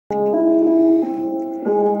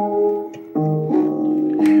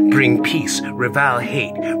Bring peace, revile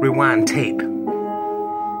hate, rewind tape.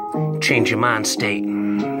 Change your mind state.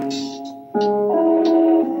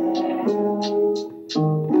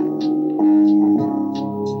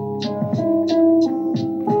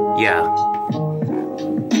 Yeah.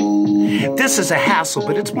 This is a hassle,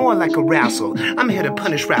 but it's more like a wrestle. I'm here to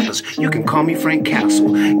punish rappers. You can call me Frank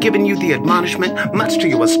Castle. Giving you the admonishment, much to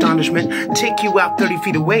your astonishment. Take you out 30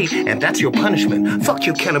 feet away, and that's your punishment. Fuck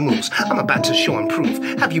your killer moves. I'm about to show and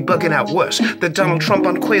prove. Have you bugging out worse than Donald Trump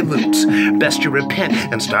on Quaaludes? Best you repent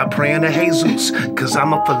and start praying to Jesus. Cause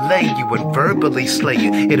I'ma fillet you and verbally slay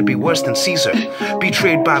you. It'll be worse than Caesar.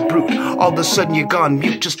 Betrayed by brute. All of a sudden you're gone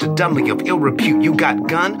mute. Just a dummy of ill repute. You got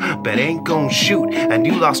gun, but ain't gon' shoot. And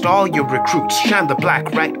you lost all your recruits. Shine the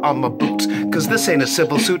black right on my boots. Cause this ain't a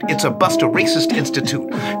civil suit, it's a bust a racist institute.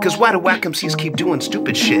 Cause why do whack MCs keep doing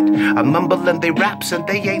stupid shit? I mumble and they raps and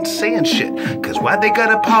they ain't saying shit. Cause why they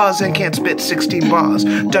gotta pause and can't spit 16 bars?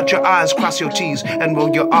 Dot your I's, cross your T's, and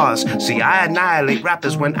roll your R's. See, I annihilate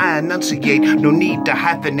rappers when I enunciate. No need to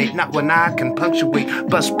hyphenate, not when I can punctuate.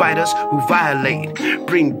 Bust biters who violate.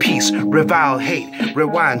 Bring peace, revile hate,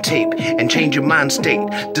 rewind tape, and change your mind state.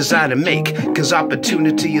 Design and make, cause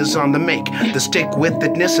opportunity is on the make. The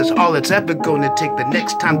stick-with-itness is all it's ever gonna take. The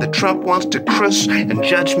next time that Trump wants to crush and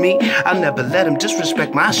judge me, I'll never let him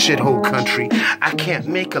disrespect my shithole country. I can't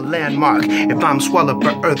make a landmark if I'm swallowed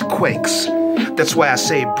by earthquakes. That's why I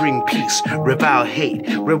say bring peace, revile hate,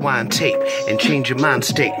 rewind tape, and change your mind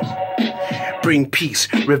state. Bring peace,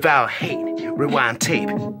 revile hate, rewind tape,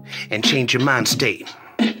 and change your mind state.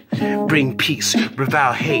 Bring peace,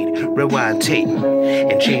 revile hate, rewind tape,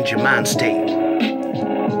 and change your mind state.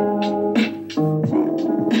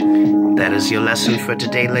 That is your lesson for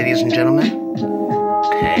today, ladies and gentlemen.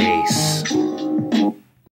 Peace.